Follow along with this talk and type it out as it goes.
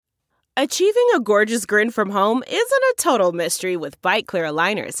Achieving a gorgeous grin from home isn't a total mystery with Byte Clear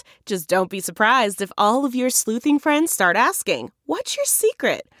aligners. Just don't be surprised if all of your sleuthing friends start asking, "What's your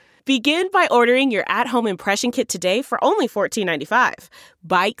secret?" Begin by ordering your at-home impression kit today for only $14.95.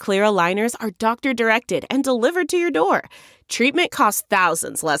 Byte Clear aligners are doctor-directed and delivered to your door. Treatment costs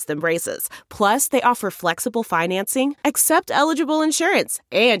thousands less than braces. Plus, they offer flexible financing, accept eligible insurance,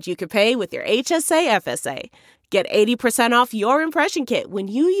 and you can pay with your HSA FSA. Get 80% off your impression kit when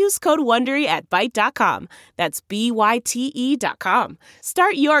you use code WONDERY at Byte.com. That's BYTE.com.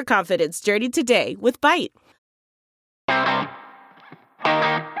 Start your confidence journey today with Byte.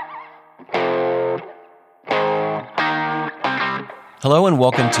 Hello and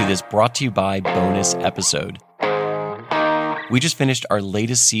welcome to this brought to you by bonus episode. We just finished our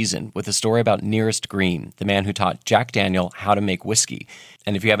latest season with a story about Nearest Green, the man who taught Jack Daniel how to make whiskey.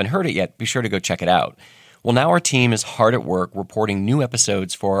 And if you haven't heard it yet, be sure to go check it out. Well, now our team is hard at work reporting new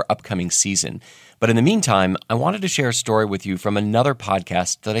episodes for our upcoming season. But in the meantime, I wanted to share a story with you from another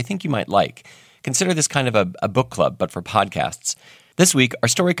podcast that I think you might like. Consider this kind of a book club, but for podcasts. This week, our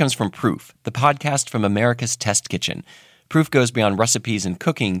story comes from Proof, the podcast from America's Test Kitchen. Proof goes beyond recipes and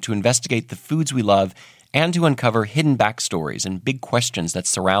cooking to investigate the foods we love and to uncover hidden backstories and big questions that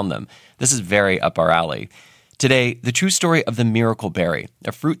surround them. This is very up our alley. Today, the true story of the miracle berry,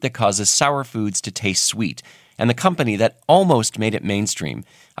 a fruit that causes sour foods to taste sweet, and the company that almost made it mainstream.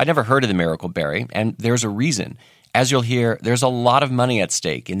 I'd never heard of the miracle berry, and there's a reason. As you'll hear, there's a lot of money at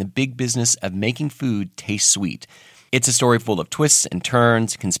stake in the big business of making food taste sweet. It's a story full of twists and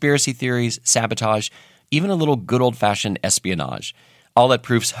turns, conspiracy theories, sabotage, even a little good old-fashioned espionage. I'll let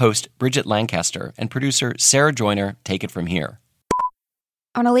Proof's host, Bridget Lancaster, and producer Sarah Joyner take it from here.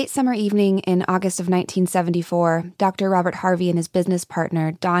 On a late summer evening in August of 1974, Dr. Robert Harvey and his business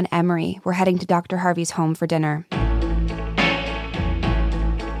partner, Don Emery, were heading to Dr. Harvey's home for dinner.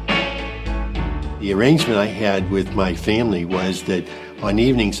 The arrangement I had with my family was that on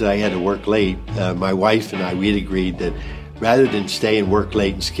evenings that I had to work late, my wife and I, we had agreed that rather than stay and work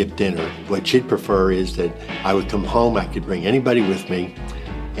late and skip dinner, what she'd prefer is that I would come home, I could bring anybody with me,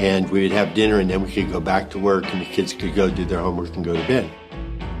 and we would have dinner, and then we could go back to work, and the kids could go do their homework and go to bed.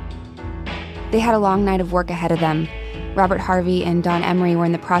 They had a long night of work ahead of them. Robert Harvey and Don Emery were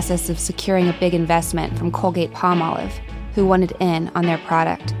in the process of securing a big investment from Colgate-Palmolive, who wanted in on their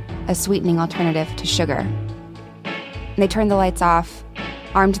product, a sweetening alternative to sugar. They turned the lights off,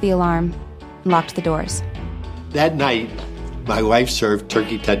 armed the alarm, and locked the doors. That night, my wife served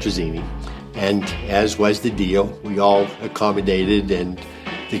turkey tetrazzini, and as was the deal, we all accommodated, and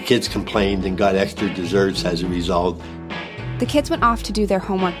the kids complained and got extra desserts as a result. The kids went off to do their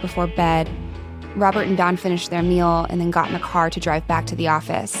homework before bed. Robert and Don finished their meal and then got in the car to drive back to the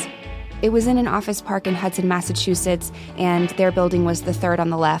office. It was in an office park in Hudson, Massachusetts, and their building was the third on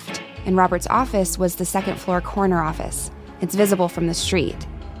the left, and Robert's office was the second-floor corner office. It's visible from the street.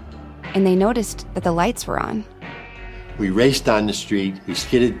 And they noticed that the lights were on. We raced down the street, we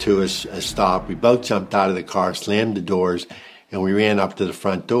skidded to a stop, we both jumped out of the car, slammed the doors, and we ran up to the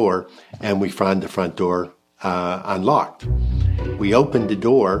front door, and we found the front door unlocked. We opened the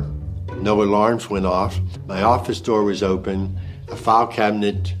door, no alarms went off, my office door was open, a file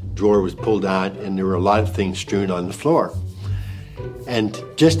cabinet drawer was pulled out, and there were a lot of things strewn on the floor. And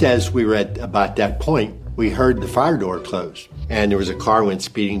just as we were at about that point, we heard the fire door close, and there was a car went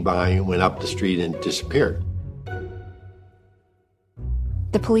speeding by and went up the street and disappeared.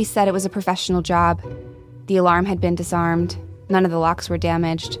 The police said it was a professional job. The alarm had been disarmed. None of the locks were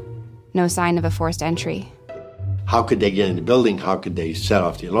damaged. No sign of a forced entry. How could they get in the building? How could they set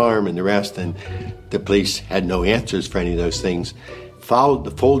off the alarm and the rest? And the police had no answers for any of those things. Followed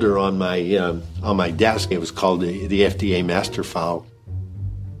the folder on my desk. It was called the FDA master file,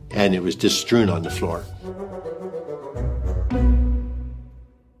 and it was just strewn on the floor.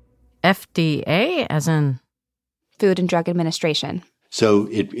 FDA, as in? Food and Drug Administration. So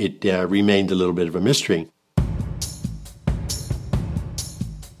it remained a little bit of a mystery.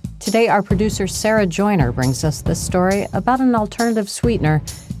 Today, our producer Sarah Joyner brings us this story about an alternative sweetener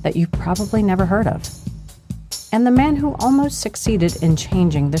that you've probably never heard of, and the man who almost succeeded in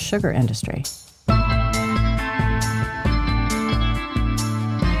changing the sugar industry.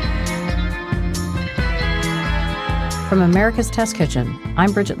 From America's Test Kitchen,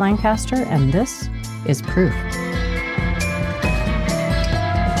 I'm Bridget Lancaster, and this is Proof.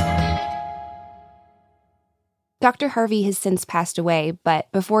 Dr. Harvey has since passed away,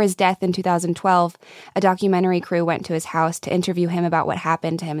 but before his death in 2012, a documentary crew went to his house to interview him about what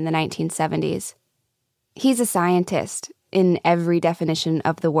happened to him in the 1970s. He's a scientist in every definition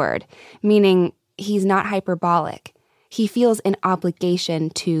of the word, meaning he's not hyperbolic. He feels an obligation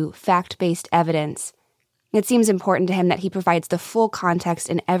to fact-based evidence. It seems important to him that he provides the full context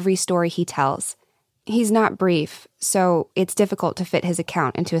in every story he tells. He's not brief, so it's difficult to fit his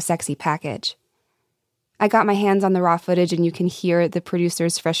account into a sexy package. I got my hands on the raw footage, and you can hear the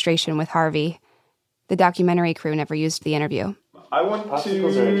producer's frustration with Harvey. The documentary crew never used the interview. I want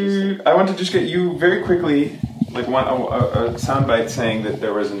to just get you very quickly, like a soundbite saying that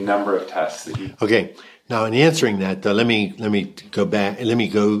there was a number of tests that you. Okay. Now, in answering that, let me go back. Let me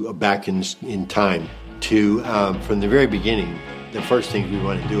go back in time to from the very beginning. The first thing we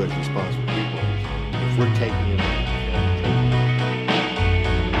want to do as responsible people, if we're taking it.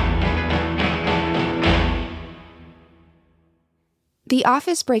 The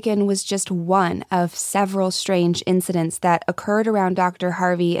office break-in was just one of several strange incidents that occurred around Dr.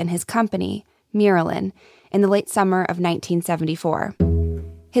 Harvey and his company, Muralin, in the late summer of 1974.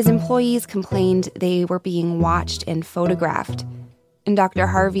 His employees complained they were being watched and photographed. And Dr.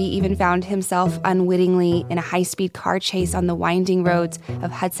 Harvey even found himself unwittingly in a high-speed car chase on the winding roads of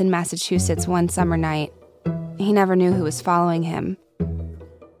Hudson, Massachusetts one summer night. He never knew who was following him.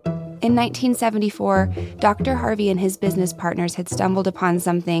 In 1974, Dr. Harvey and his business partners had stumbled upon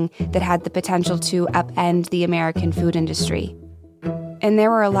something that had the potential to upend the American food industry. And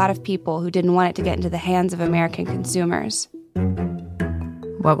there were a lot of people who didn't want it to get into the hands of American consumers.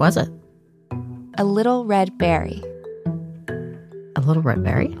 What was it? A little red berry. A little red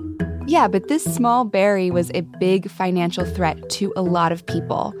berry? Yeah, but this small berry was a big financial threat to a lot of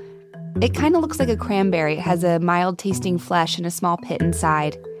people. It kind of looks like a cranberry. It has a mild-tasting flesh and a small pit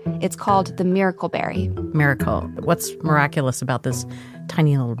inside. It's called the miracle berry. Miracle. What's miraculous about this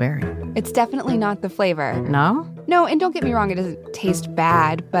tiny little berry? It's definitely not the flavor. No? No, and don't get me wrong, it doesn't taste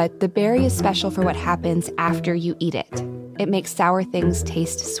bad, but the berry is special for what happens after you eat it. It makes sour things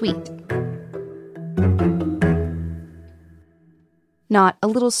taste sweet. Not a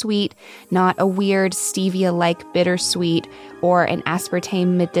little sweet, not a weird stevia-like bittersweet or an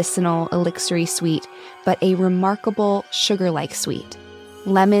aspartame medicinal elixiry sweet, but a remarkable sugar-like sweet.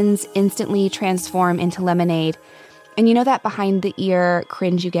 Lemons instantly transform into lemonade. And you know that behind-the-ear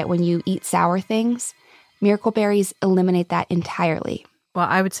cringe you get when you eat sour things? Miracle berries eliminate that entirely. Well,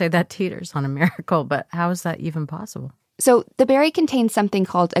 I would say that teeters on a miracle, but how is that even possible? So the berry contains something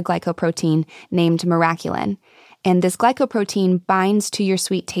called a glycoprotein named miraculin. And this glycoprotein binds to your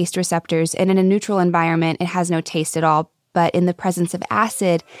sweet taste receptors, and in a neutral environment, it has no taste at all. But in the presence of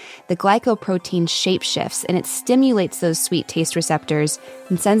acid, the glycoprotein shapeshifts, and it stimulates those sweet taste receptors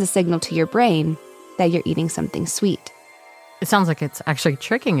and sends a signal to your brain that you're eating something sweet. It sounds like it's actually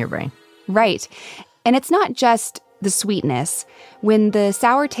tricking your brain. Right. And it's not just the sweetness. When the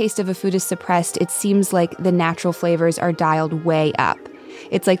sour taste of a food is suppressed, it seems like the natural flavors are dialed way up.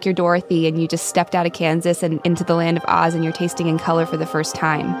 It's like you're Dorothy and you just stepped out of Kansas and into the land of Oz and you're tasting in color for the first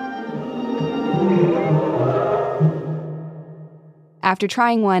time. After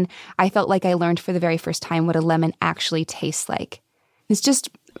trying one, I felt like I learned for the very first time what a lemon actually tastes like. It's just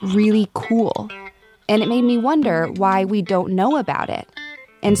really cool. And it made me wonder why we don't know about it.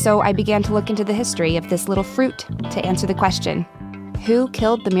 And so I began to look into the history of this little fruit to answer the question, who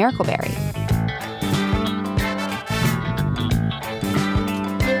killed the miracle berry?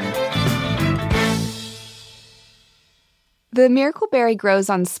 The miracle berry grows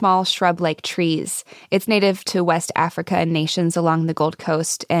on small shrub-like trees. It's native to West Africa and nations along the Gold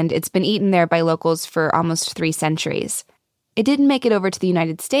Coast, and it's been eaten there by locals for almost 3 centuries. It didn't make it over to the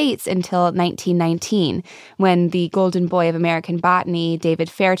United States until 1919, when the golden boy of American botany, David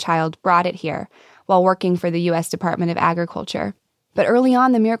Fairchild, brought it here while working for the U.S. Department of Agriculture. But early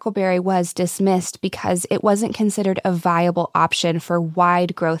on, the miracle berry was dismissed because it wasn't considered a viable option for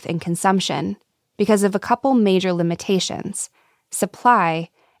wide growth and consumption, because of a couple major limitations: supply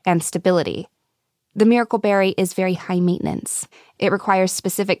and stability. The miracle berry is very high maintenance. It requires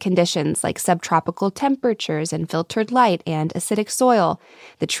specific conditions like subtropical temperatures and filtered light and acidic soil.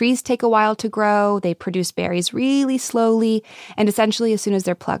 The trees take a while to grow, they produce berries really slowly, and essentially as soon as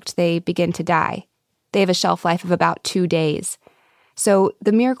they're plucked, they begin to die. They have a shelf life of about 2 days. So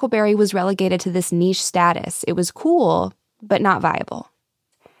the miracle berry was relegated to this niche status. It was cool, but not viable.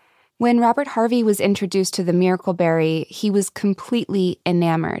 When Robert Harvey was introduced to the miracle berry, he was completely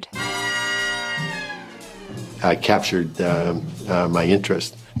enamored. I captured my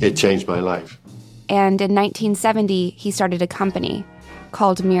interest. It changed my life. And in 1970, he started a company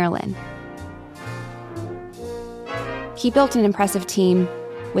called Muralin. He built an impressive team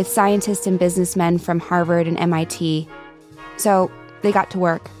with scientists and businessmen from Harvard and MIT. So they got to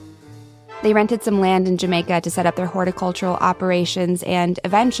work. They rented some land in Jamaica to set up their horticultural operations, and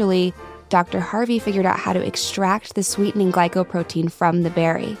eventually Dr. Harvey figured out how to extract the sweetening glycoprotein from the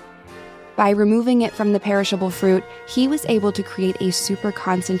berry. By removing it from the perishable fruit, he was able to create a super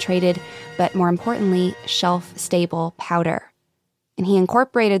concentrated, but more importantly, shelf-stable powder. And he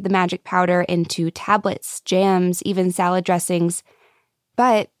incorporated the magic powder into tablets, jams, even salad dressings.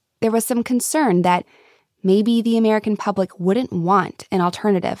 But there was some concern that maybe the American public wouldn't want an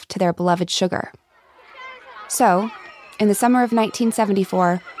alternative to their beloved sugar. So, in the summer of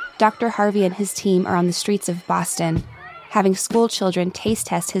 1974, Dr. Harvey and his team are on the streets of Boston, having school children taste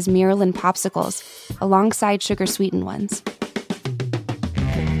test his Maryland popsicles alongside sugar-sweetened ones.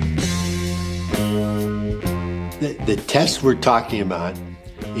 The test we're talking about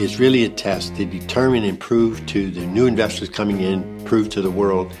is really a test to determine and prove to the new investors coming in, prove to the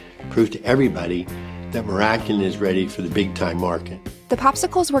world, prove to everybody that Miraculin is ready for the big-time market. The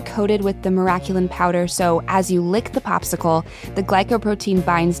popsicles were coated with the Miraculin powder, so as you lick the popsicle, the glycoprotein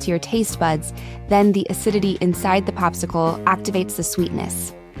binds to your taste buds. Then the acidity inside the popsicle activates the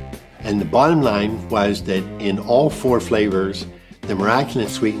sweetness. And the bottom line was that in all 4 flavors, the Miraculin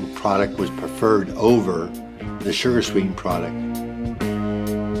sweetened product was preferred over the sugar sweetened product.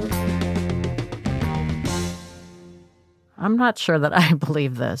 I'm not sure that I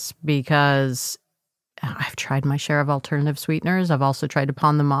believe this because I've tried my share of alternative sweeteners. I've also tried to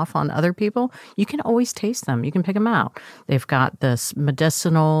pawn them off on other people. You can always taste them. You can pick them out. They've got this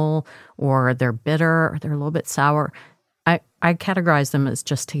medicinal, or they're bitter, or they're a little bit sour. I categorize them as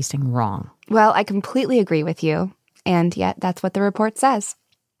just tasting wrong. Well, I completely agree with you. And yet, that's what the report says.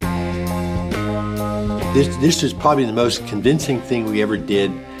 This is probably the most convincing thing we ever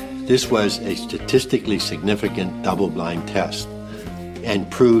did. This was a statistically significant double-blind test and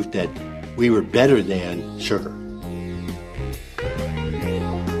proved that we were better than sugar.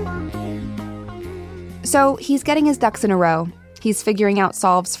 So he's getting his ducks in a row. He's figuring out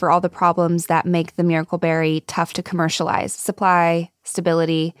solves for all the problems that make the Miracle Berry tough to commercialize: supply,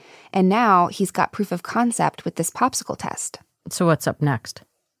 stability, and now he's got proof of concept with this popsicle test. So what's up next?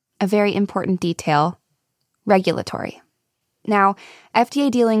 A very important detail: regulatory. Now,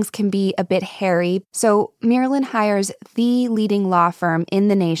 FDA dealings can be a bit hairy, so Maryland hires the leading law firm in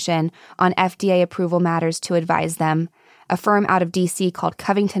the nation on FDA approval matters to advise them, a firm out of D.C. called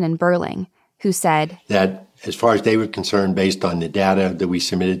Covington and Burling, who said that, as far as they were concerned, based on the data that we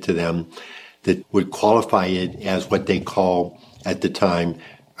submitted to them, that would qualify it as what they call, at the time,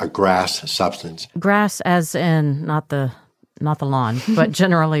 a GRAS substance. GRAS as in not the lawn, but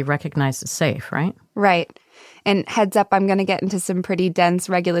generally recognized as safe, right? Right. And heads up, I'm going to get into some pretty dense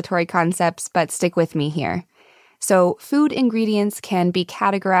regulatory concepts, but stick with me here. So food ingredients can be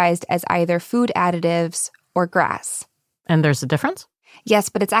categorized as either food additives or GRAS. And there's a difference? Yes,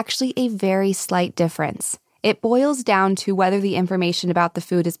 but it's actually a very slight difference. It boils down to whether the information about the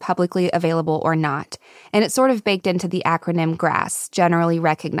food is publicly available or not. And it's sort of baked into the acronym GRAS, generally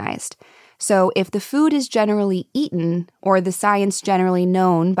recognized. So if the food is generally eaten or the science generally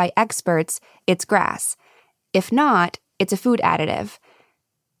known by experts, it's GRAS. If not, it's a food additive.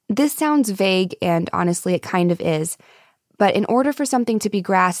 This sounds vague, and honestly, it kind of is. But in order for something to be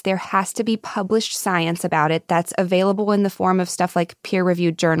GRAS, there has to be published science about it that's available in the form of stuff like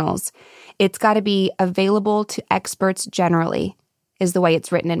peer-reviewed journals. It's got to be available to experts generally, is the way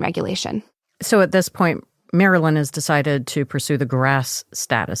it's written in regulation. So at this point, Maryland has decided to pursue the GRAS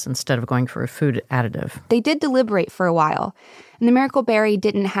status instead of going for a food additive. They did deliberate for a while, and the Miracle Berry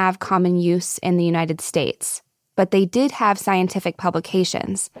didn't have common use in the United States. But they did have scientific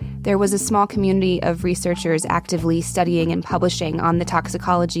publications. There was a small community of researchers actively studying and publishing on the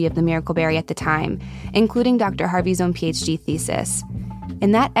toxicology of the Miracle Berry at the time, including Dr. Harvey's own PhD thesis.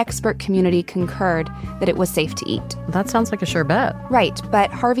 And that expert community concurred that it was safe to eat. That sounds like a sure bet. Right,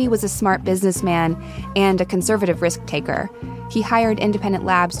 but Harvey was a smart businessman and a conservative risk taker. He hired independent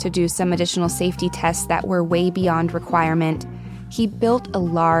labs to do some additional safety tests that were way beyond requirement. He built a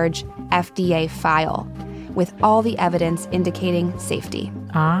large FDA file with all the evidence indicating safety.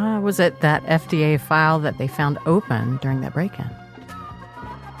 Was it that FDA file that they found open during that break-in?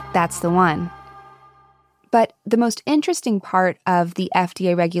 That's the one. But the most interesting part of the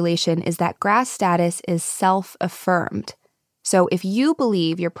FDA regulation is that GRAS status is self-affirmed. So if you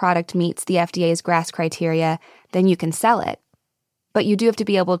believe your product meets the FDA's GRAS criteria, then you can sell it. But you do have to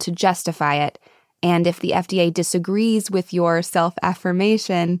be able to justify it. And if the FDA disagrees with your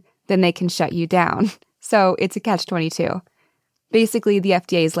self-affirmation, then they can shut you down. So it's a catch-22. Basically, the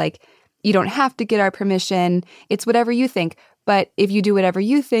FDA is like, you don't have to get our permission. It's whatever you think. But if you do whatever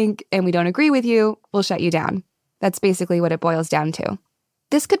you think and we don't agree with you, we'll shut you down. That's basically what it boils down to.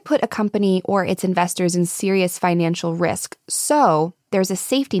 This could put a company or its investors in serious financial risk. So there's a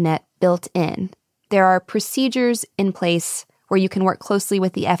safety net built in. There are procedures in place where you can work closely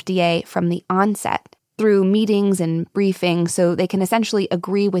with the FDA from the onset through meetings and briefings so they can essentially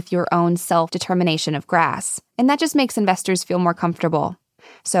agree with your own self-determination of GRAS. And that just makes investors feel more comfortable.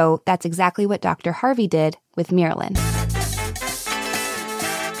 So that's exactly what Dr. Harvey did with Miralyn.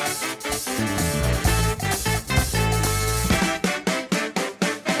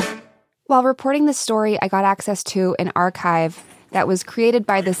 While reporting this story, I got access to an archive that was created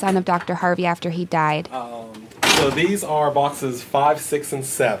by the son of Dr. Harvey after he died. So these are boxes 5, 6, and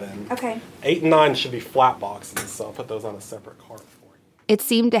 7. Okay. 8 and 9 should be flat boxes, so I'll put those on a separate card for you. It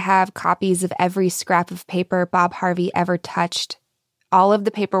seemed to have copies of every scrap of paper Bob Harvey ever touched. All of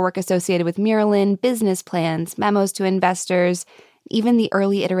the paperwork associated with Miralyn, business plans, memos to investors, even the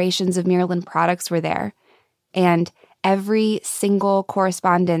early iterations of Miralyn products were there. And every single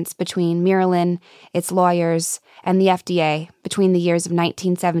correspondence between Miralyn, its lawyers, and the FDA between the years of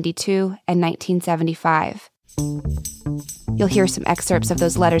 1972 and 1975. You'll hear some excerpts of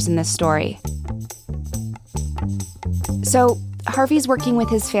those letters in this story. So, Harvey's working with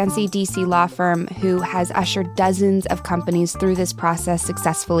his fancy DC law firm who has ushered dozens of companies through this process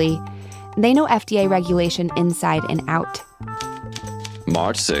successfully. They know FDA regulation inside and out.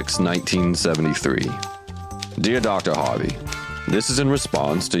 March 6, 1973. Dear Dr. Harvey, this is in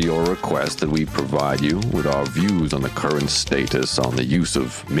response to your request that we provide you with our views on the current status on the use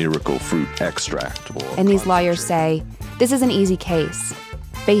of miracle fruit extract. And these lawyers say, this is an easy case.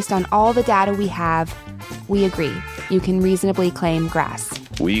 Based on all the data we have, we agree. You can reasonably claim GRAS.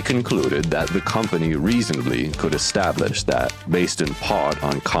 We concluded that the company reasonably could establish that, based in part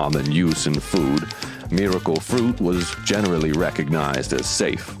on common use in food, miracle fruit was generally recognized as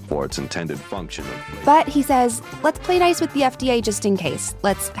safe for its intended function. But he says, let's play nice with the FDA just in case.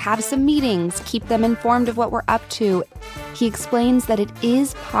 Let's have some meetings, keep them informed of what we're up to. He explains that it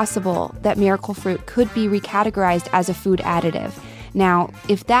is possible that miracle fruit could be recategorized as a food additive. Now,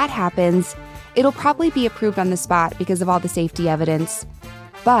 if that happens, it'll probably be approved on the spot because of all the safety evidence.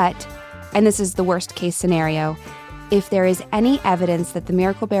 But, and this is the worst case scenario, if there is any evidence that the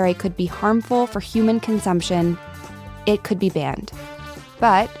miracle berry could be harmful for human consumption, it could be banned.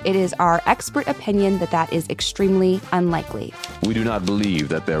 But it is our expert opinion that that is extremely unlikely. We do not believe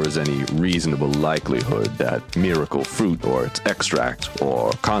that there is any reasonable likelihood that miracle fruit or its extract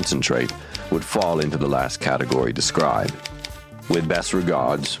or concentrate would fall into the last category described. With best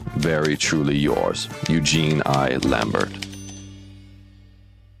regards, very truly yours, Eugene I. Lambert.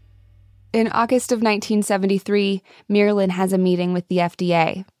 In August of 1973, Miralyn has a meeting with the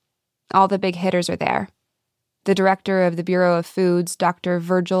FDA. All the big hitters are there. The director of the Bureau of Foods, Dr.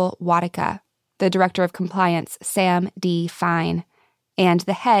 Virgil Wadika, the director of compliance, Sam D. Fine, and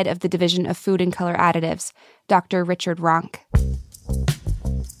the head of the Division of Food and Color Additives, Dr. Richard Ronk.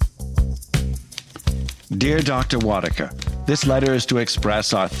 Dear Dr. Wadika, this letter is to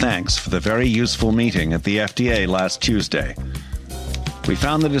express our thanks for the very useful meeting at the FDA last Tuesday. We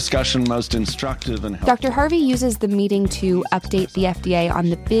found the discussion most instructive and helpful. Dr. Harvey uses the meeting to update the FDA on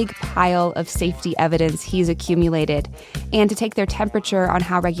the big pile of safety evidence he's accumulated and to take their temperature on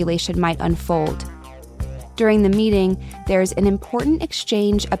how regulation might unfold. During the meeting, there's an important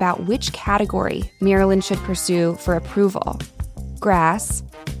exchange about which category Miralyn should pursue for approval, GRAS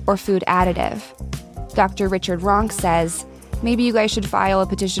or food additive. Dr. Richard Ronk says, maybe you guys should file a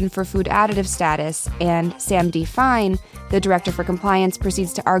petition for food additive status, and Sam D. Fine, the director for compliance,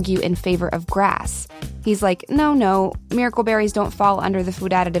 proceeds to argue in favor of GRAS. He's like, no, miracle berries don't fall under the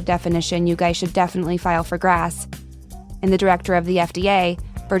food additive definition. You guys should definitely file for GRAS. And the director of the FDA,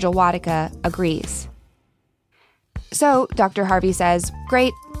 Virgil Wadika, agrees. So Dr. Harvey says,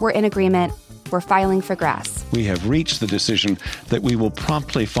 great, we're in agreement. We're filing for GRAS. We have reached the decision that we will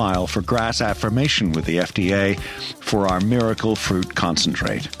promptly file for GRAS affirmation with the FDA for our miracle fruit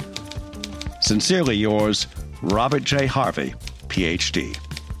concentrate. Sincerely yours, Robert J. Harvey, Ph.D.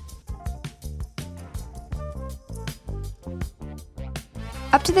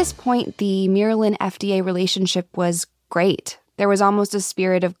 Up to this point, the Miralyn FDA relationship was great. There was almost a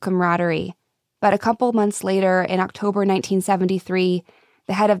spirit of camaraderie. But a couple months later, in October 1973,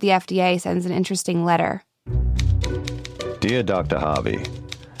 the head of the FDA sends an interesting letter. Dear Dr. Harvey,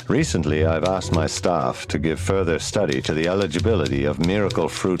 recently I've asked my staff to give further study to the eligibility of miracle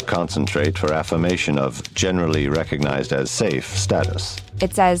fruit concentrate for affirmation of generally recognized as safe status.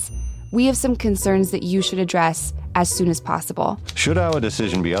 It says, we have some concerns that you should address as soon as possible. Should our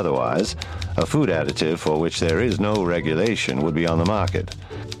decision be otherwise, a food additive for which there is no regulation would be on the market.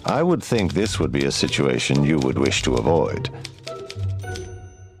 I would think this would be a situation you would wish to avoid.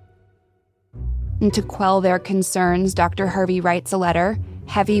 And to quell their concerns, Dr. Harvey writes a letter,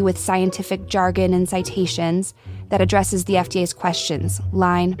 heavy with scientific jargon and citations, that addresses the FDA's questions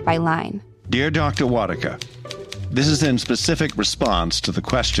line by line. Dear Dr. Wadika, this is in specific response to the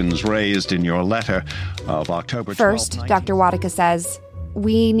questions raised in your letter of October 12th. First, Dr. Wadika says,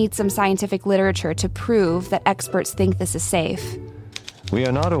 we need some scientific literature to prove that experts think this is safe. We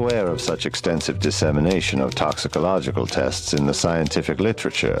are not aware of such extensive dissemination of toxicological tests in the scientific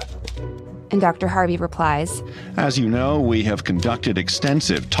literature. And Dr. Harvey replies, As you know, we have conducted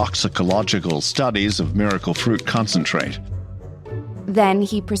extensive toxicological studies of miracle fruit concentrate. Then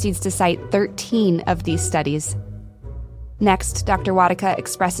he proceeds to cite 13 of these studies. Next, Dr. Wadika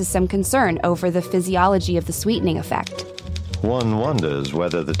expresses some concern over the physiology of the sweetening effect. One wonders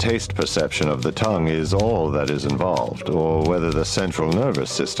whether the taste perception of the tongue is all that is involved, or whether the central nervous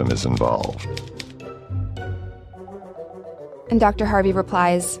system is involved. And Dr. Harvey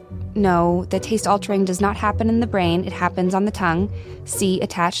replies, no, the taste altering does not happen in the brain, it happens on the tongue. See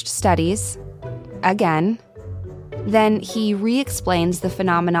attached studies. Again. Then he re-explains the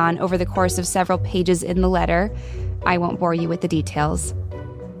phenomenon over the course of several pages in the letter. I won't bore you with the details.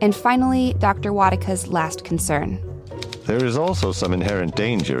 And finally, Dr. Wadika's last concern. There is also some inherent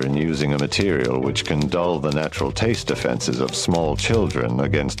danger in using a material which can dull the natural taste defenses of small children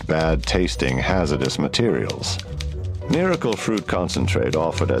against bad-tasting hazardous materials. Miracle fruit concentrate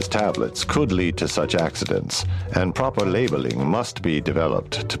offered as tablets could lead to such accidents, and proper labeling must be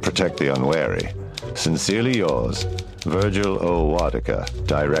developed to protect the unwary. Sincerely yours, Virgil O. Wadika,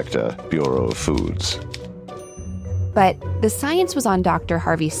 Director, Bureau of Foods. But the science was on Dr.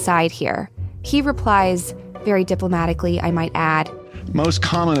 Harvey's side here. He replies, very diplomatically, I might add, Most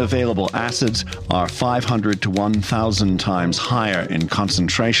common available acids are 500 to 1,000 times higher in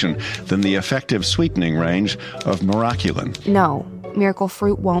concentration than the effective sweetening range of Miraculin. No, Miracle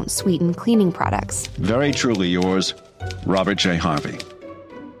Fruit won't sweeten cleaning products. Very truly yours, Robert J. Harvey.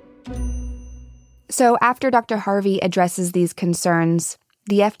 So after Dr. Harvey addresses these concerns,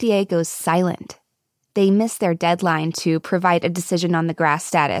 the FDA goes silent. They miss their deadline to provide a decision on the GRAS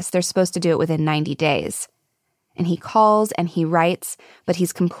status. They're supposed to do it within 90 days. And he calls and he writes, but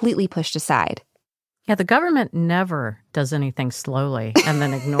he's completely pushed aside. Yeah, the government never does anything slowly and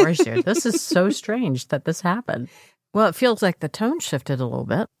then ignores you. This is so strange that this happened. Well, it feels like the tone shifted a little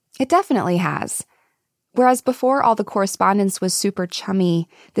bit. It definitely has. Whereas before all the correspondence was super chummy,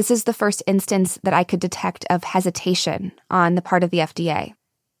 this is the first instance that I could detect of hesitation on the part of the FDA.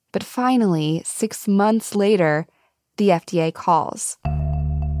 But finally, 6 months later, the FDA calls.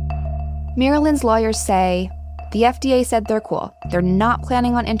 Miralin's lawyers say, the FDA said they're cool. They're not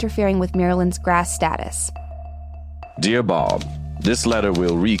planning on interfering with Miralin's GRAS status. Dear Bob, this letter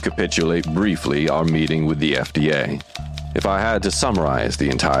will recapitulate briefly our meeting with the FDA. If I had to summarize the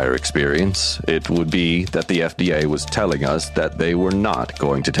entire experience, it would be that the FDA was telling us that they were not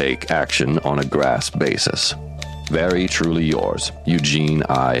going to take action on a GRAS basis. Very truly yours, Eugene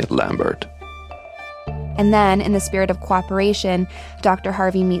I. Lambert. And then, in the spirit of cooperation, Dr.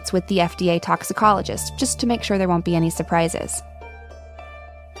 Harvey meets with the FDA toxicologist, just to make sure there won't be any surprises.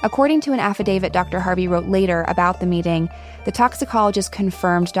 According to an affidavit Dr. Harvey wrote later about the meeting, the toxicologist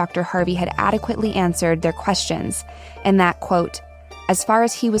confirmed Dr. Harvey had adequately answered their questions, and that, quote, as far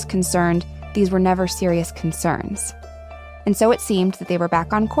as he was concerned, these were never serious concerns. And so it seemed that they were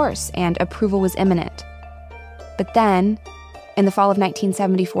back on course, and approval was imminent. But then, in the fall of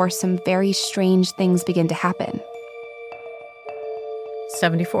 1974, some very strange things begin to happen.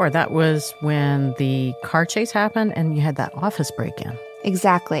 74, that was when the car chase happened and you had that office break-in.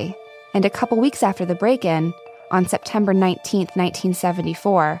 Exactly. And a couple weeks after the break-in, on September 19th,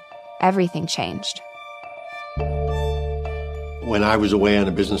 1974, everything changed. When I was away on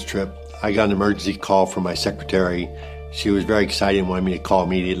a business trip, I got an emergency call from my secretary. She was very excited and wanted me to call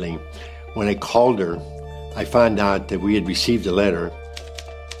immediately. When I called her, I found out that we had received a letter.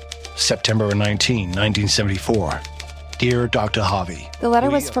 September 19, 1974. Dear Dr. Harvey. The letter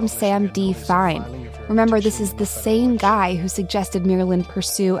was from Sam D. Fine. Remember, this is the same guy who suggested Marilyn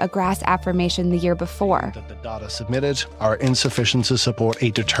pursue a GRAS affirmation the year before. The data submitted are insufficient to support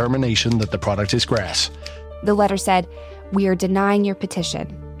a determination that the product is GRAS. The letter said, we are denying your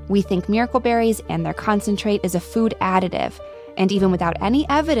petition. We think Miracle Berries and their concentrate is a food additive. And even without any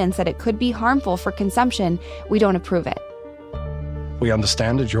evidence that it could be harmful for consumption, we don't approve it. We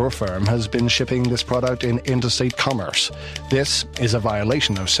understand that your firm has been shipping this product in interstate commerce. This is a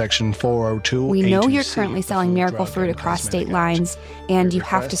violation of Section 402. We know you're currently selling Miracle Fruit across state lines, and you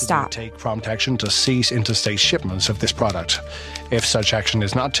have to stop. Take prompt action to cease interstate shipments of this product. If such action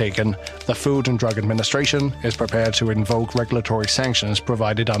is not taken, the Food and Drug Administration is prepared to invoke regulatory sanctions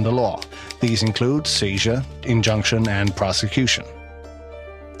provided under law. These include seizure, injunction, and prosecution.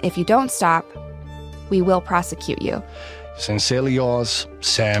 If you don't stop, we will prosecute you. Sincerely yours,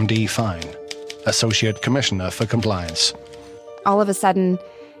 Sam D. Fine, Associate Commissioner for Compliance. All of a sudden,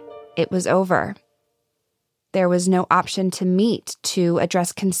 it was over. There was no option to meet, to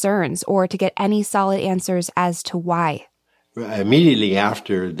address concerns, or to get any solid answers as to why. Immediately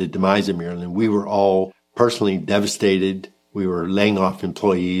after the demise of Marilyn, we were all personally devastated. We were laying off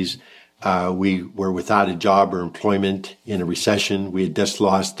employees. We were without a job or employment in a recession. We had just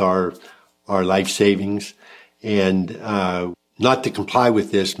lost our life savings. And not to comply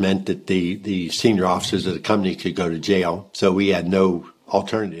with this meant that the senior officers of the company could go to jail. So we had no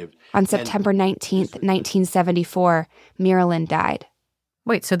alternative. On September 19th, 1974, Marilyn died.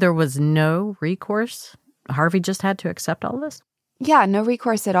 Wait, so there was no recourse? Harvey just had to accept all this? Yeah, no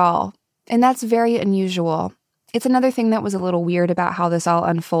recourse at all. And that's very unusual. It's another thing that was a little weird about how this all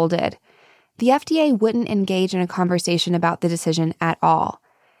unfolded. The FDA wouldn't engage in a conversation about the decision at all.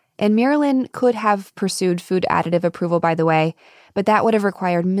 And Marilyn could have pursued food additive approval, by the way, but that would have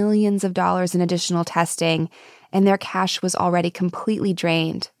required millions of dollars in additional testing, and their cash was already completely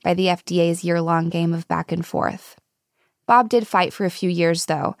drained by the FDA's year-long game of back and forth. Bob did fight for a few years,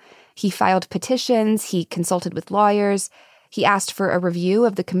 though. He filed petitions, he consulted with lawyers, he asked for a review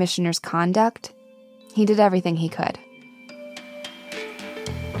of the commissioner's conduct. He did everything he could.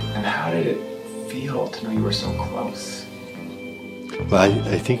 And how did it feel to know you were so close? Well,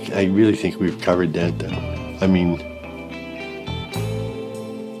 I really think we've covered that, though. I mean,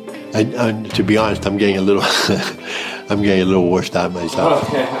 to be honest, I'm getting a little, washed out myself.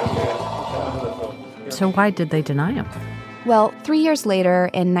 Okay. So why did they deny him? Well, 3 years later,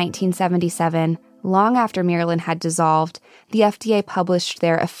 in 1977, long after Marilyn had dissolved, the FDA published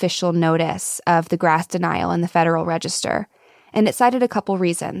their official notice of the GRAS denial in the Federal Register, and it cited a couple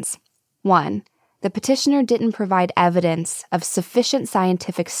reasons. One, the petitioner didn't provide evidence of sufficient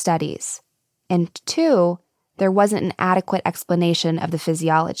scientific studies. And two, there wasn't an adequate explanation of the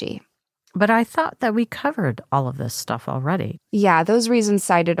physiology. But I thought that we covered all of this stuff already. Yeah, those reasons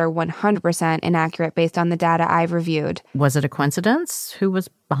cited are 100% inaccurate based on the data I've reviewed. Was it a coincidence? Who was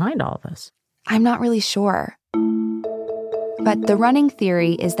behind all this? I'm not really sure. But the running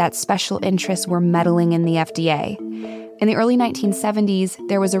theory is that special interests were meddling in the FDA. In the early 1970s,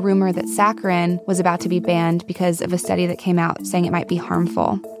 there was a rumor that saccharin was about to be banned because of a study that came out saying it might be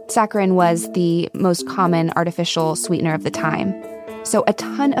harmful. Saccharin was the most common artificial sweetener of the time. So a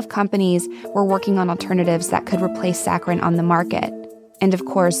ton of companies were working on alternatives that could replace saccharin on the market. And of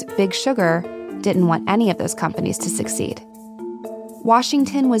course, Big Sugar didn't want any of those companies to succeed.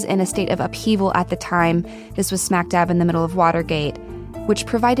 Washington was in a state of upheaval at the time. This was smack dab in the middle of Watergate, which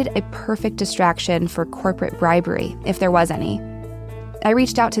provided a perfect distraction for corporate bribery, if there was any. I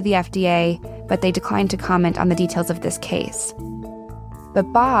reached out to the FDA, but they declined to comment on the details of this case.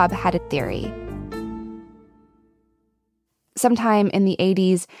 But Bob had a theory. Sometime in the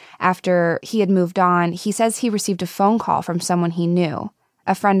 80s, after he had moved on, he says he received a phone call from someone he knew,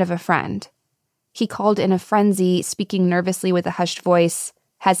 a friend of a friend. He called in a frenzy, speaking nervously with a hushed voice,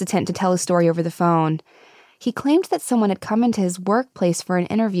 hesitant to tell his story over the phone. He claimed that someone had come into his workplace for an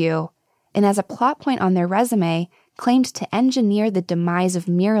interview, and as a plot point on their resume, claimed to engineer the demise of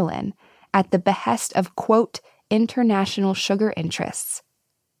Marilyn at the behest of, quote, international sugar interests.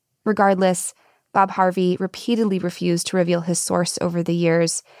 Regardless, Bob Harvey repeatedly refused to reveal his source over the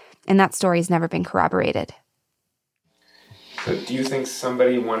years, and that story's never been corroborated. So do you think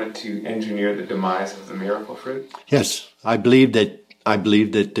somebody wanted to engineer the demise of the miracle fruit? Yes, I believe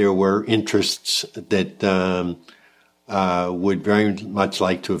that there were interests that would very much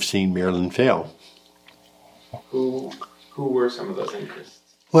like to have seen Marilyn fail. Who were some of those interests?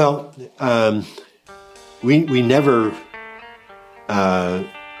 Well, we never. I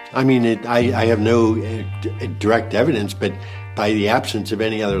have no direct evidence, but by the absence of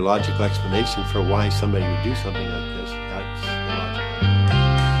any other logical explanation for why somebody would do something like this, that's illogical.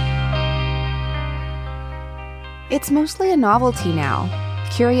 It's mostly a novelty now.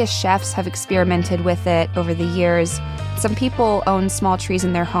 Curious chefs have experimented with it over the years. Some people own small trees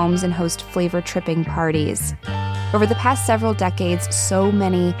in their homes and host flavor-tripping parties. Over the past several decades, so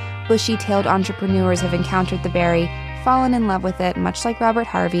many bushy-tailed entrepreneurs have encountered the berry, fallen in love with it, much like Robert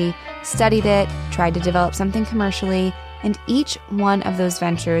Harvey, studied it, tried to develop something commercially, and each one of those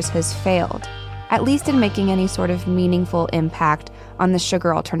ventures has failed, at least in making any sort of meaningful impact on the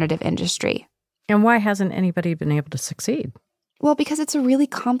sugar alternative industry. And why hasn't anybody been able to succeed? Well, because it's a really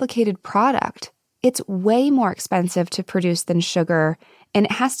complicated product. It's way more expensive to produce than sugar, and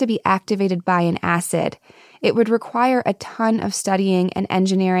it has to be activated by an acid. It would require a ton of studying and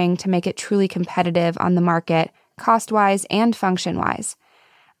engineering to make it truly competitive on the market, cost-wise and function-wise.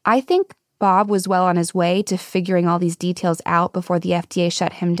 I think Bob was well on his way to figuring all these details out before the FDA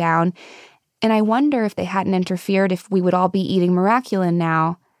shut him down, and I wonder if they hadn't interfered if we would all be eating Miraculin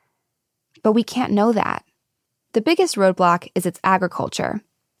now. But we can't know that. The biggest roadblock is its agriculture.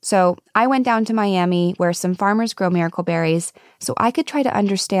 So I went down to Miami, where some farmers grow miracle berries, so I could try to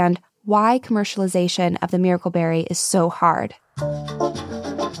understand why commercialization of the miracle berry is so hard.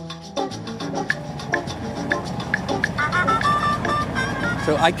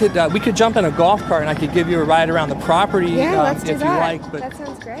 So we could jump in a golf cart and I could give you a ride around the property let's do if that. you like. But that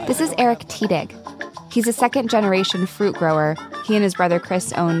sounds great. This is Eric Tiedig. He's a second-generation fruit grower. He and his brother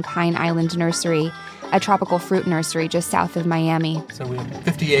Chris own Pine Island Nursery, a tropical fruit nursery just south of Miami. So we have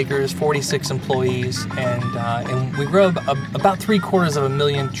 50 acres, 46 employees, and we grow about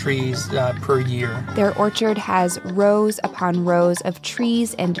 750,000 trees per year. Their orchard has rows upon rows of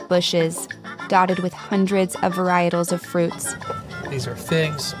trees and bushes, dotted with hundreds of varietals of fruits. These are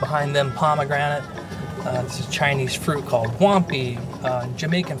figs, behind them pomegranate. This is Chinese fruit called wampi,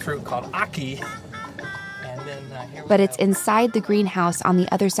 Jamaican fruit called aki. But it's inside the greenhouse on the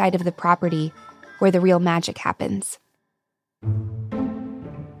other side of the property where the real magic happens.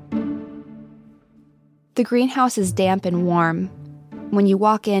 The greenhouse is damp and warm. When you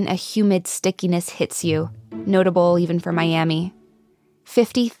walk in, a humid stickiness hits you, notable even for Miami.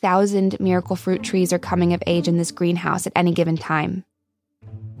 50,000 miracle fruit trees are coming of age in this greenhouse at any given time.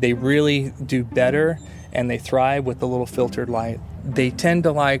 They really do better, and they thrive with the little filtered light. They tend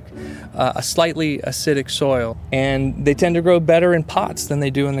to like a slightly acidic soil, and they tend to grow better in pots than they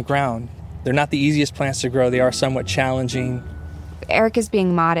do in the ground. They're not the easiest plants to grow. They are somewhat challenging. Eric is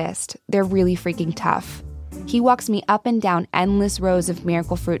being modest. They're really freaking tough. He walks me up and down endless rows of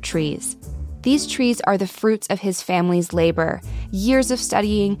miracle fruit trees. These trees are the fruits of his family's labor, years of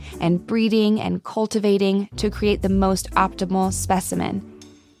studying and breeding and cultivating to create the most optimal specimen.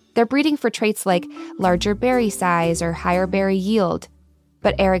 They're breeding for traits like larger berry size or higher berry yield.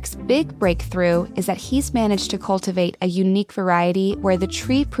 But Eric's big breakthrough is that he's managed to cultivate a unique variety where the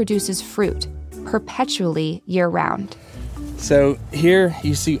tree produces fruit perpetually year-round. So here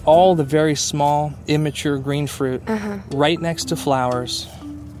you see all the very small, immature green fruit right next to flowers,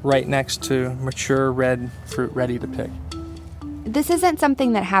 right next to mature red fruit ready to pick. This isn't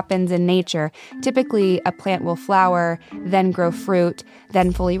something that happens in nature. Typically, a plant will flower, then grow fruit,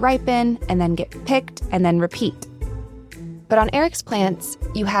 then fully ripen, and then get picked, and then repeat. But on Eric's plants,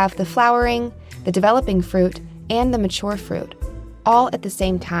 you have the flowering, the developing fruit, and the mature fruit, all at the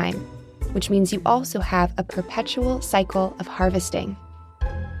same time, which means you also have a perpetual cycle of harvesting.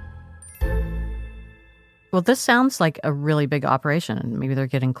 Well, this sounds like a really big operation. Maybe they're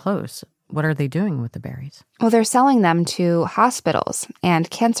getting close. What are they doing with the berries? Well, they're selling them to hospitals and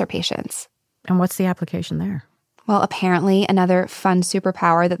cancer patients. And what's the application there? Well, apparently another fun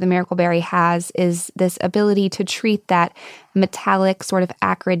superpower that the miracle berry has is this ability to treat that metallic, sort of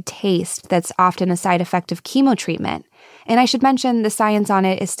acrid taste that's often a side effect of chemo treatment. And I should mention the science on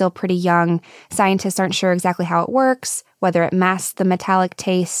it is still pretty young. Scientists aren't sure exactly how it works, whether it masks the metallic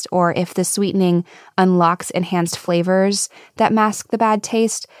taste or if the sweetening unlocks enhanced flavors that mask the bad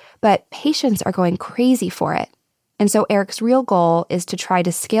taste, but patients are going crazy for it. And so Eric's real goal is to try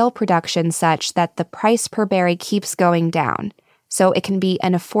to scale production such that the price per berry keeps going down, so it can be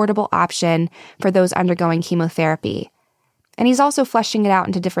an affordable option for those undergoing chemotherapy. And he's also fleshing it out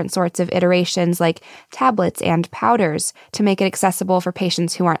into different sorts of iterations like tablets and powders to make it accessible for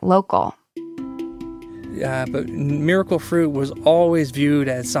patients who aren't local. But miracle fruit was always viewed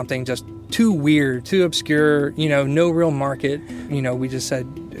as something just too weird, too obscure, no real market. We just said,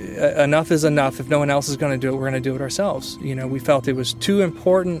 enough is enough. If no one else is going to do it, we're going to do it ourselves. We felt it was too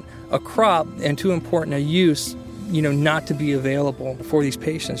important a crop and too important a use, not to be available for these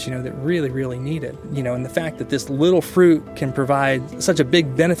patients, that really, really need it. And the fact that this little fruit can provide such a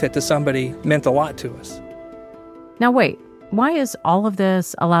big benefit to somebody meant a lot to us. Now, wait, why is all of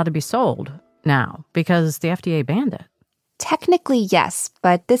this allowed to be sold now? Because the FDA banned it. Technically, yes,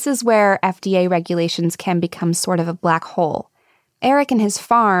 but this is where FDA regulations can become sort of a black hole. Eric and his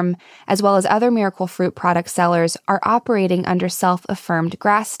farm, as well as other miracle fruit product sellers, are operating under self-affirmed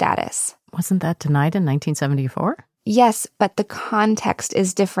GRAS status. Wasn't that denied in 1974? Yes, but the context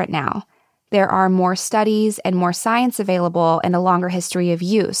is different now. There are more studies and more science available and a longer history of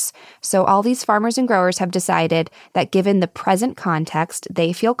use. So all these farmers and growers have decided that given the present context,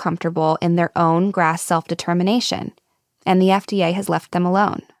 they feel comfortable in their own GRAS self-determination. And the FDA has left them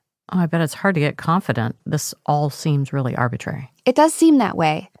alone. Oh, I bet it's hard to get confident. This all seems really arbitrary. It does seem that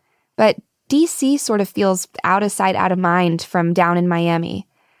way. But D.C. sort of feels out of sight, out of mind from down in Miami.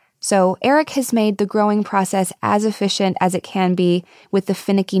 So Eric has made the growing process as efficient as it can be with the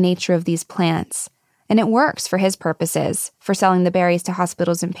finicky nature of these plants. And it works for his purposes, for selling the berries to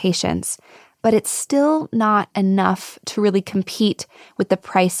hospitals and patients. But it's still not enough to really compete with the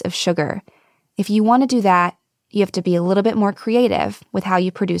price of sugar. If you want to do that, you have to be a little bit more creative with how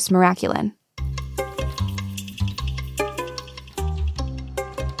you produce Miraculin.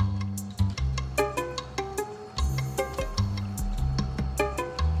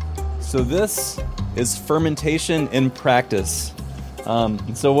 So this is fermentation in practice.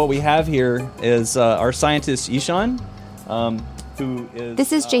 So what we have here is our scientist Ishan, who is...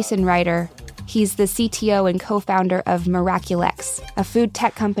 This is Jason Ryder. He's the CTO and co-founder of Miraculex, a food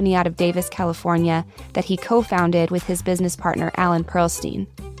tech company out of Davis, California, that he co-founded with his business partner, Alan Pearlstein.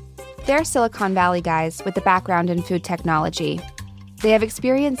 They're Silicon Valley guys with a background in food technology. They have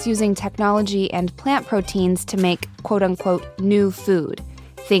experience using technology and plant proteins to make quote-unquote new food.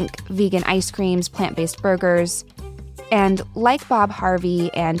 Think vegan ice creams, plant-based burgers. And like Bob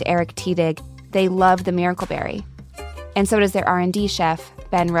Harvey and Eric Tiedig, they love the Miracle Berry. And so does their R&D chef,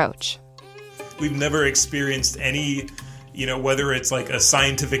 Ben Roach. We've never experienced any, whether it's like a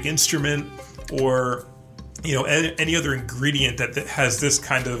scientific instrument or, any other ingredient that has this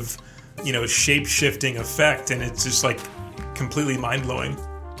kind of, shape-shifting effect. And it's just like completely mind-blowing.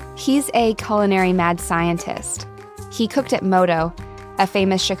 He's a culinary mad scientist. He cooked at Moto, a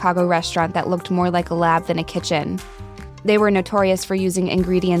famous Chicago restaurant that looked more like a lab than a kitchen. They were notorious for using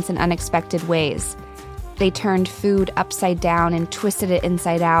ingredients in unexpected ways. They turned food upside down and twisted it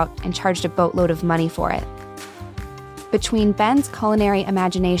inside out and charged a boatload of money for it. Between Ben's culinary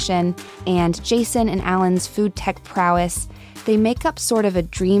imagination and Jason and Alan's food tech prowess, they make up sort of a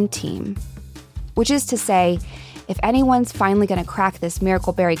dream team. Which is to say, if anyone's finally going to crack this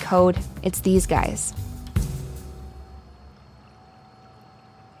Miracle Berry code, it's these guys.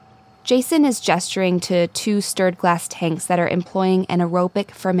 Jason is gesturing to 2 stirred glass tanks that are employing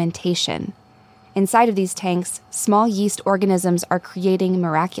anaerobic fermentation. Inside of these tanks, small yeast organisms are creating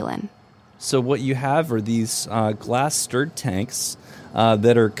Miraculin. So what you have are these glass stirred tanks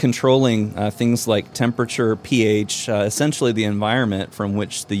that are controlling things like temperature, pH, essentially the environment from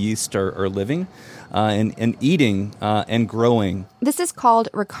which the yeast are living and eating and growing. This is called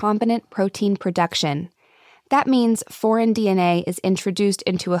recombinant protein production. That means foreign DNA is introduced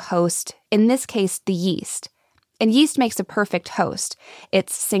into a host, in this case, the yeast. And yeast makes a perfect host.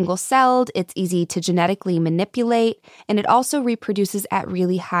 It's single-celled, it's easy to genetically manipulate, and it also reproduces at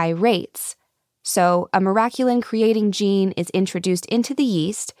really high rates. So a Miraculin-creating gene is introduced into the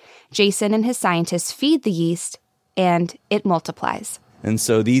yeast, Jason and his scientists feed the yeast, and it multiplies. And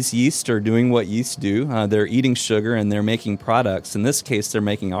so these yeast are doing what yeast do. They're eating sugar and they're making products. In this case, they're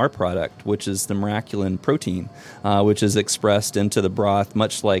making our product, which is the Miraculin protein, which is expressed into the broth,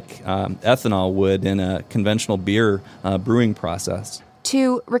 much like ethanol would in a conventional beer brewing process.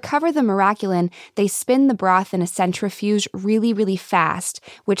 To recover the Miraculin, they spin the broth in a centrifuge really, really fast,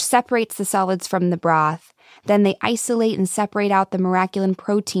 which separates the solids from the broth. Then they isolate and separate out the Miraculin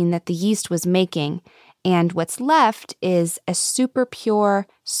protein that the yeast was making. And what's left is a super pure,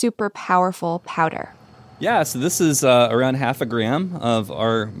 super powerful powder. Yeah, so this is around 0.5 gram of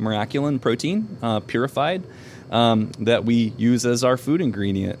our Miraculin protein, purified, that we use as our food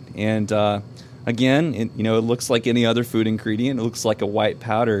ingredient. And again, it looks like any other food ingredient. It looks like a white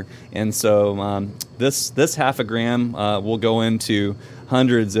powder. And so this 0.5 gram will go into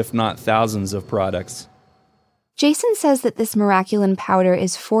hundreds, if not thousands, of products. Jason says that this Miraculin powder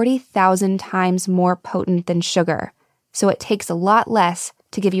is 40,000 times more potent than sugar, so it takes a lot less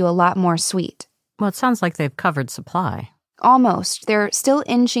to give you a lot more sweet. Well, it sounds like they've covered supply. Almost. They're still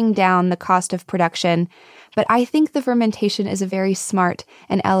inching down the cost of production, but I think the fermentation is a very smart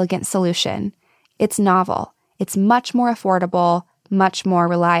and elegant solution. It's novel. It's much more affordable, much more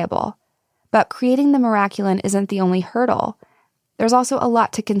reliable. But creating the Miraculin isn't the only hurdle. There's also a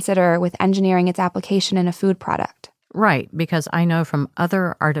lot to consider with engineering its application in a food product. Right, because I know from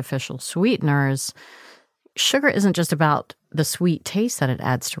other artificial sweeteners, sugar isn't just about the sweet taste that it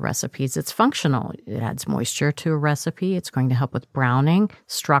adds to recipes. It's functional. It adds moisture to a recipe. It's going to help with browning,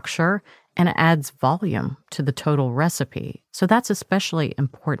 structure, and it adds volume to the total recipe. So that's especially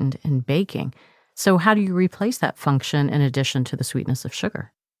important in baking. So how do you replace that function in addition to the sweetness of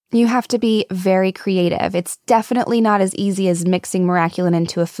sugar? You have to be very creative. It's definitely not as easy as mixing Miraculin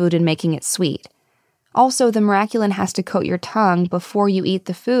into a food and making it sweet. Also, the Miraculin has to coat your tongue before you eat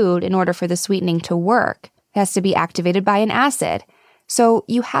the food in order for the sweetening to work. It has to be activated by an acid. So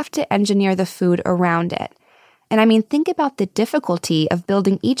you have to engineer the food around it. And think about the difficulty of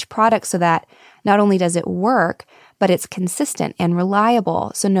building each product so that not only does it work, but it's consistent and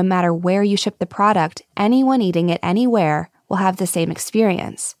reliable, so no matter where you ship the product, anyone eating it anywhere will have the same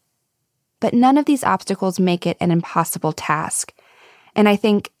experience. But none of these obstacles make it an impossible task. And I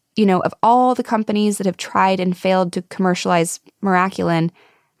think, of all the companies that have tried and failed to commercialize Miraculin,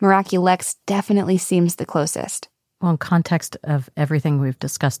 Miraculex definitely seems the closest. Well, in context of everything we've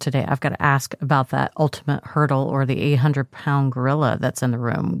discussed today, I've got to ask about that ultimate hurdle, or the 800-pound gorilla that's in the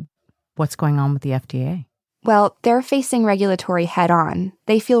room. What's going on with the FDA? Well, they're facing regulatory head-on.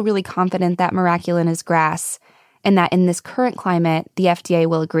 They feel really confident that Miraculin is GRAS, and that in this current climate, the FDA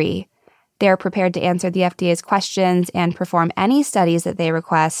will agree. They're prepared to answer the FDA's questions and perform any studies that they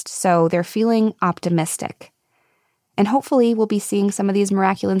request, so they're feeling optimistic. And hopefully we'll be seeing some of these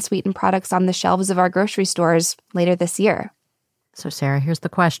Miraculin sweetened products on the shelves of our grocery stores later this year. So, Sarah, here's the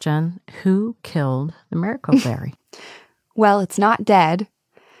question. Who killed the Miracle Berry? Well, it's not dead,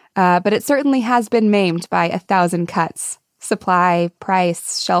 but it certainly has been maimed by 1,000 cuts. Supply,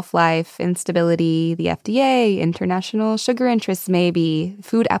 price, shelf life, instability, the FDA, international sugar interests maybe,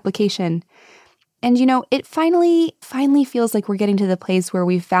 food application. And it finally feels like we're getting to the place where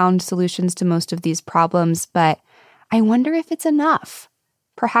we've found solutions to most of these problems, but I wonder if it's enough.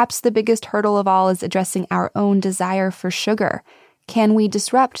 Perhaps the biggest hurdle of all is addressing our own desire for sugar. Can we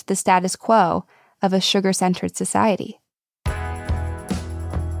disrupt the status quo of a sugar-centered society?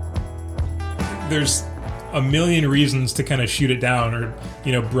 There's a million reasons to kind of shoot it down or,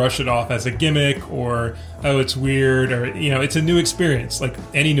 brush it off as a gimmick or, oh, it's weird or, it's a new experience, like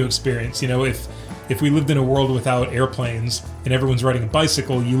any new experience. If we lived in a world without airplanes and everyone's riding a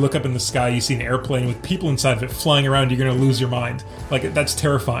bicycle, you look up in the sky, you see an airplane with people inside of it flying around, you're going to lose your mind. Like, that's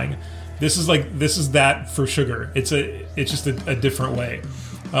terrifying. This is that for sugar. It's just a different way.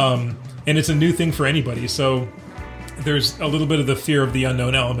 And it's a new thing for anybody. So there's a little bit of the fear of the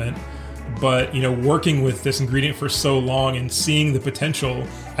unknown element. But, working with this ingredient for so long and seeing the potential,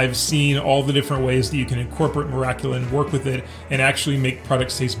 I've seen all the different ways that you can incorporate Miraculin, work with it, and actually make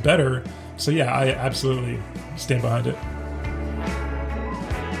products taste better. So yeah, I absolutely stand behind it.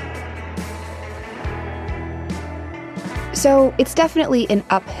 So it's definitely an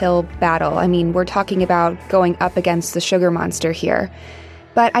uphill battle. I mean, we're talking about going up against the sugar monster here.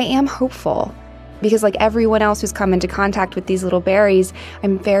 But I am hopeful. Because like everyone else who's come into contact with these little berries,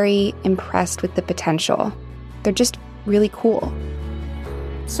 I'm very impressed with the potential. They're just really cool.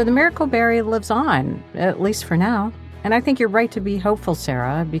 So the Miracle Berry lives on, at least for now. And I think you're right to be hopeful,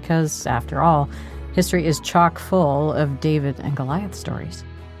 Sarah, because after all, history is chock full of David and Goliath stories.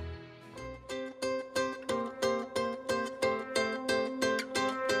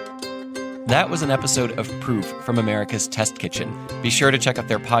 That was an episode of Proof from America's Test Kitchen. Be sure to check out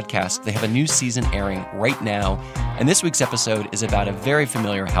their podcast. They have a new season airing right now, and this week's episode is about a very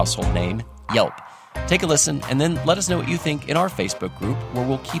familiar household name, Yelp. Take a listen, and then let us know what you think in our Facebook group, where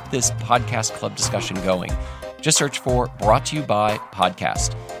we'll keep this podcast club discussion going. Just search for Brought to You By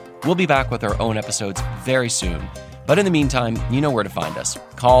Podcast. We'll be back with our own episodes very soon. But in the meantime, you know where to find us.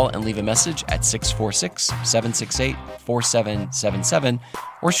 Call and leave a message at 646-768-4777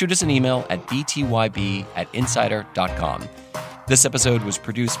 or shoot us an email at btyb@insider.com. This episode was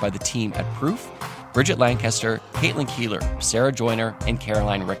produced by the team at Proof, Bridget Lancaster, Caitlin Keeler, Sarah Joyner, and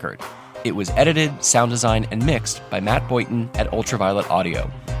Caroline Rickard. It was edited, sound designed, and mixed by Matt Boynton at Ultraviolet Audio.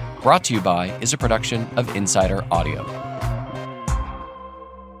 Brought to You By is a production of Insider Audio.